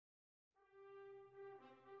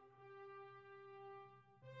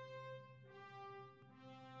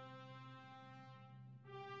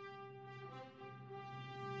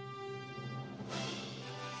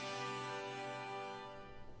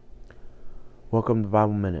Welcome to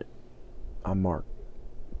Bible Minute. I'm Mark.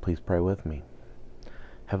 Please pray with me.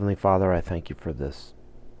 Heavenly Father, I thank you for this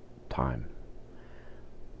time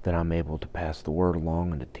that I'm able to pass the word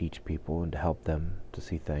along and to teach people and to help them to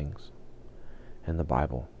see things in the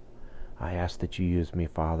Bible. I ask that you use me,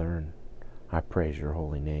 Father, and I praise your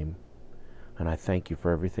holy name. And I thank you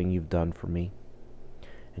for everything you've done for me.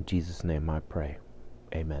 In Jesus' name I pray.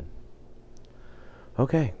 Amen.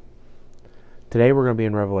 Okay. Today we're going to be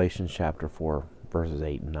in Revelation chapter 4, verses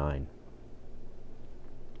 8 and 9.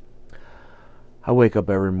 I wake up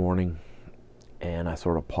every morning and I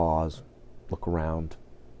sort of pause, look around,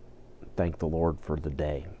 thank the Lord for the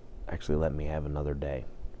day. Actually, let me have another day.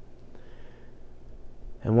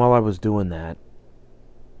 And while I was doing that,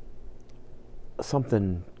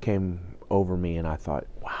 something came over me and I thought,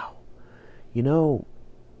 wow,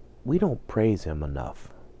 we don't praise him enough.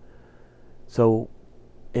 So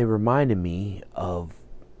it reminded me of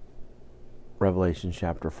Revelation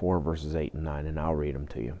chapter 4, verses 8 and 9, and I'll read them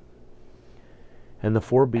to you. And the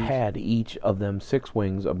four beasts had each of them 6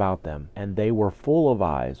 wings about them, and they were full of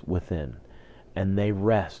eyes within, and they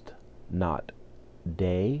rest not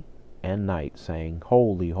day and night, saying,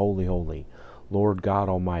 Holy, holy, holy, Lord God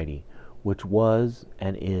Almighty, which was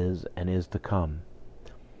and is to come.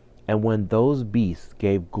 And when those beasts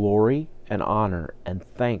gave glory and honor and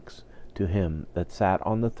thanks to him that sat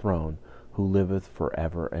on the throne, who liveth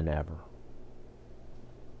forever and ever.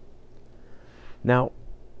 Now,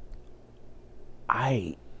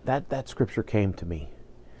 that scripture came to me,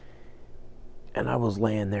 and I was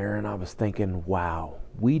laying there and I was thinking, wow,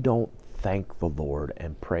 we don't thank the Lord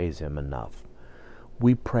and praise him enough.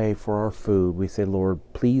 We pray for our food. We say, Lord,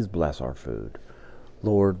 please bless our food.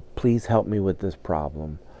 Lord, please help me with this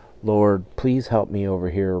problem. Lord, please help me over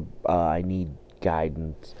here. I need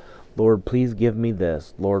guidance. Lord, please give me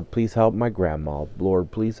this. Lord, please help my grandma. Lord,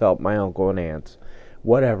 please help my uncle and aunts.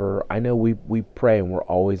 Whatever. I know we pray and we're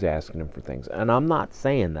always asking him for things. And I'm not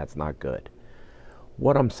saying that's not good.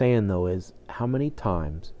 What I'm saying, though, is how many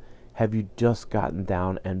times have you just gotten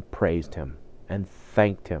down and praised him and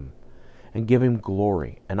thanked him and give him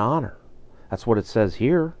glory and honor? That's what it says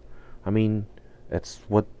here. I mean, that's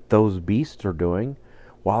what those beasts are doing.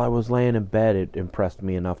 While I was laying in bed, it impressed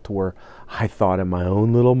me enough to where I thought in my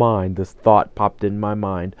own little mind, this thought popped in my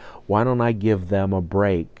mind, why don't I give them a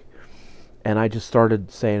break? And I just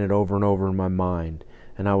started saying it over and over in my mind.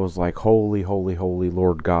 And I was like, Holy, holy, holy,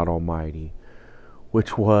 Lord God Almighty,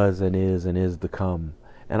 which was and is to come.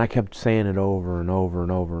 And I kept saying it over and over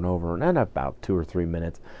and over and over. And in about 2 or 3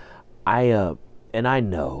 minutes, I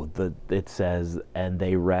know that it says, and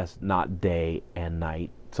they rest not day and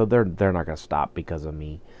night. So they're not going to stop because of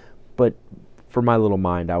me. But for my little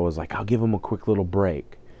mind, I was like, I'll give them a quick little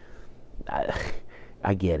break.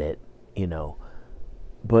 I get it,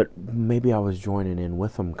 But maybe I was joining in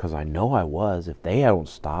with them because I know I was. If they don't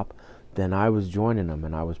stop, then I was joining them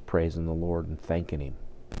and I was praising the Lord and thanking him.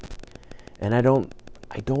 And I don't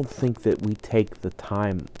think that we take the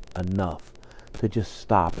time enough to just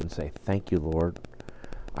stop and say, thank you, Lord.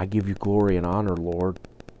 I give you glory and honor, Lord.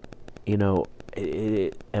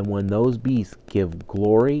 And when those beasts give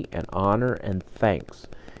glory and honor and thanks,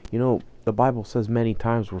 the Bible says many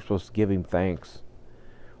times we're supposed to give him thanks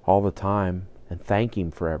all the time and thank him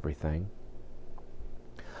for everything.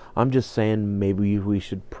 I'm just saying maybe we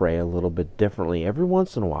should pray a little bit differently every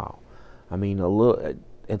once in a while. I mean, a little,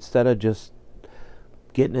 instead of just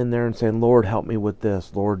getting in there and saying, Lord, help me with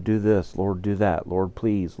this, Lord, do this, Lord, do that, Lord,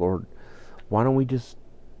 please, Lord, why don't we just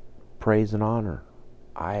praise and honor?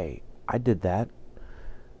 I did that.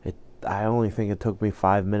 I only think it took me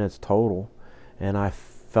 5 minutes total, and I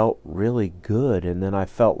felt really good. And then I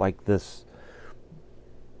felt like this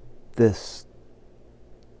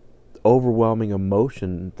overwhelming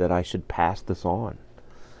emotion that I should pass this on.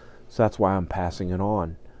 So that's why I'm passing it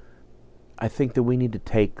on. I think that we need to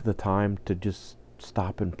take the time to just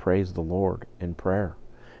stop and praise the Lord in prayer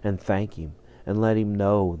and thank him and let him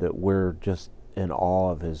know that we're just in awe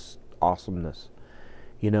of his awesomeness.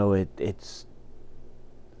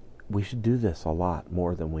 We should do this a lot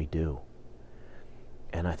more than we do.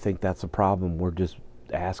 And I think that's a problem. We're just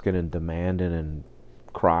asking and demanding and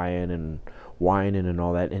crying and whining and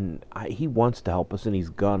all that. And he wants to help us and he's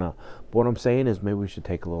gonna. But what I'm saying is maybe we should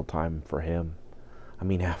take a little time for him. I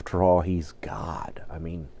mean, after all, he's God. I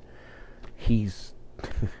mean, he's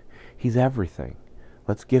everything.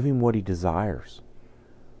 Let's give him what he desires.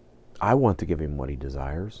 I want to give him what he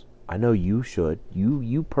desires. I know you should.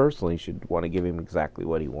 You personally should want to give him exactly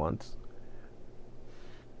what he wants.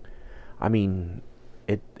 I mean,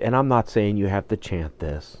 and I'm not saying you have to chant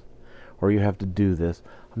this or you have to do this.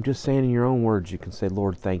 I'm just saying in your own words, you can say,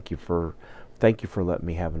 Lord, thank you for Thank you for letting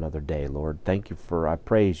me have another day, Lord. Thank you for, I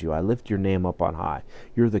praise you. I lift your name up on high.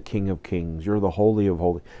 You're the King of Kings. You're the Holy of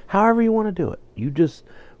Holies. However you want to do it. You just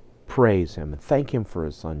praise him and thank him for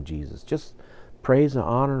his son, Jesus. Just praise and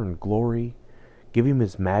honor and glory. Give him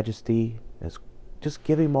his majesty. Just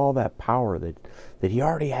give him all that power that he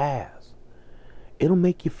already has. It'll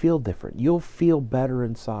make you feel different. You'll feel better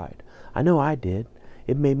inside. I know I did.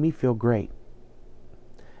 It made me feel great.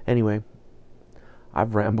 Anyway,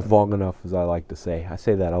 I've rambled long enough, as I like to say. I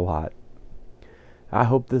say that a lot. I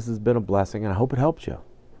hope this has been a blessing, and I hope it helps you.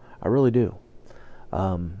 I really do.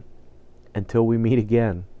 Until we meet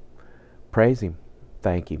again, praise him.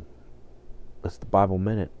 Thank him. It's the Bible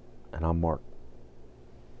Minute, and I'm Mark.